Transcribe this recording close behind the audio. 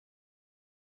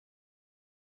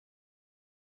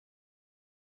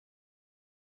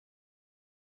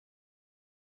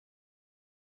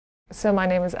So my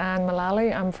name is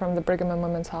Mullally. I'm from the Brigham and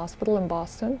Women's Hospital in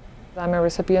Boston. I'm a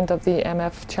recipient of the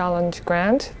MF Challenge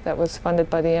grant that was funded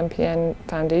by the MPN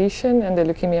Foundation and the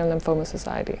Leukemia and Lymphoma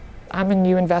Society. I'm a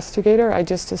new investigator. I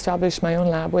just established my own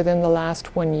lab within the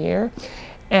last 1 year.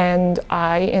 And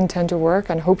I intend to work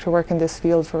and hope to work in this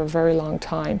field for a very long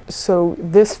time. So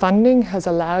this funding has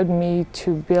allowed me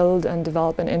to build and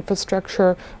develop an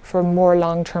infrastructure for more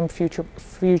long-term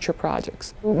future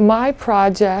projects. My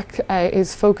project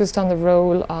is focused on the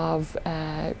role of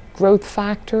growth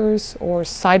factors, or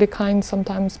cytokines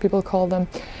sometimes people call them,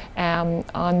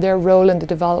 on their role in the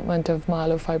development of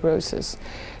myelofibrosis.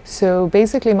 So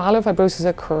basically myelofibrosis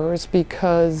occurs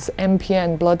because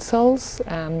MPN blood cells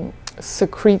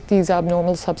secrete these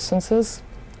abnormal substances,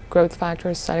 growth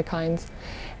factors, cytokines,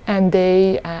 and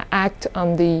they act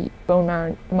on the bone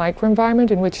marrow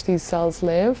microenvironment in which these cells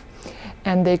live,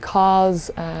 and they cause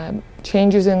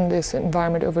changes in this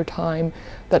environment over time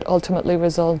that ultimately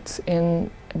results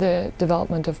in the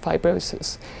development of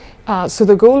fibrosis. So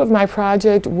the goal of my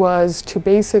project was to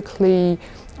basically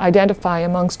identify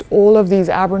amongst all of these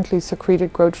aberrantly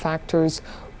secreted growth factors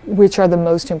which are the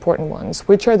most important ones,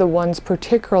 which are the ones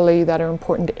particularly that are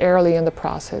important early in the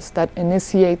process, that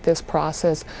initiate this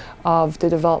process of the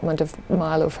development of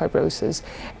myelofibrosis,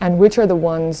 and which are the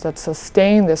ones that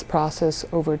sustain this process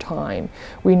over time.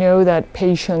 We know that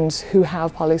patients who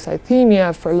have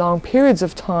polycythemia for long periods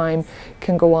of time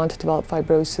can go on to develop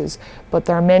fibrosis, but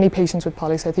there are many patients with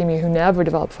polycythemia who never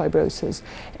develop fibrosis.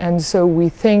 And so we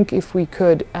think if we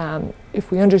could if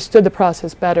we understood the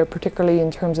process better, particularly in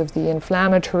terms of the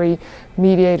inflammatory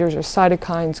mediators or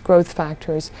cytokines, growth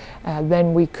factors,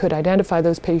 then we could identify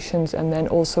those patients, and then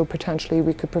also potentially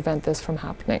we could prevent this from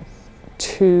happening.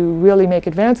 To really make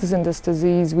advances in this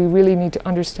disease, we really need to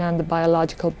understand the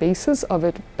biological basis of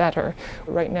it better.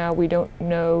 Right now we don't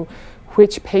know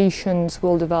which patients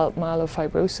will develop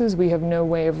myelofibrosis. We have no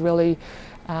way of really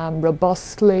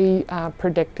robustly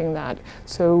predicting that.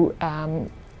 So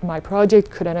my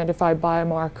project could identify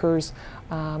biomarkers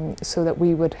so that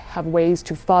we would have ways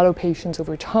to follow patients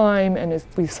over time, and if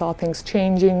we saw things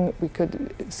changing, we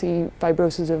could see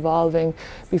fibrosis evolving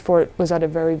before it was at a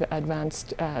very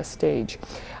advanced stage.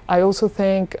 I also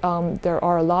think there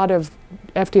are a lot of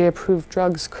FDA-approved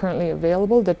drugs currently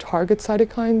available that target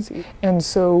cytokines, and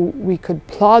so we could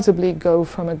plausibly go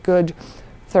from a good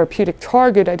therapeutic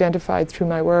target identified through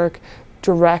my work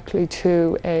directly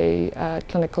to a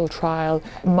clinical trial.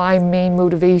 My main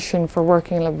motivation for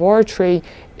working in laboratory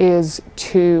is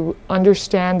to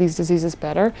understand these diseases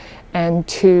better and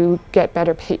to get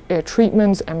better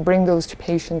treatments and bring those to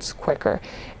patients quicker.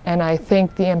 And I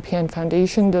think the MPN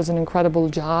Foundation does an incredible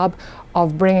job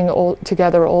of bringing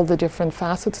together all the different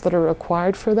facets that are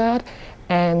required for that,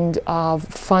 and of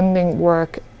funding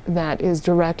work that is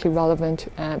directly relevant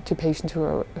to patients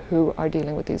who are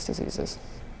dealing with these diseases.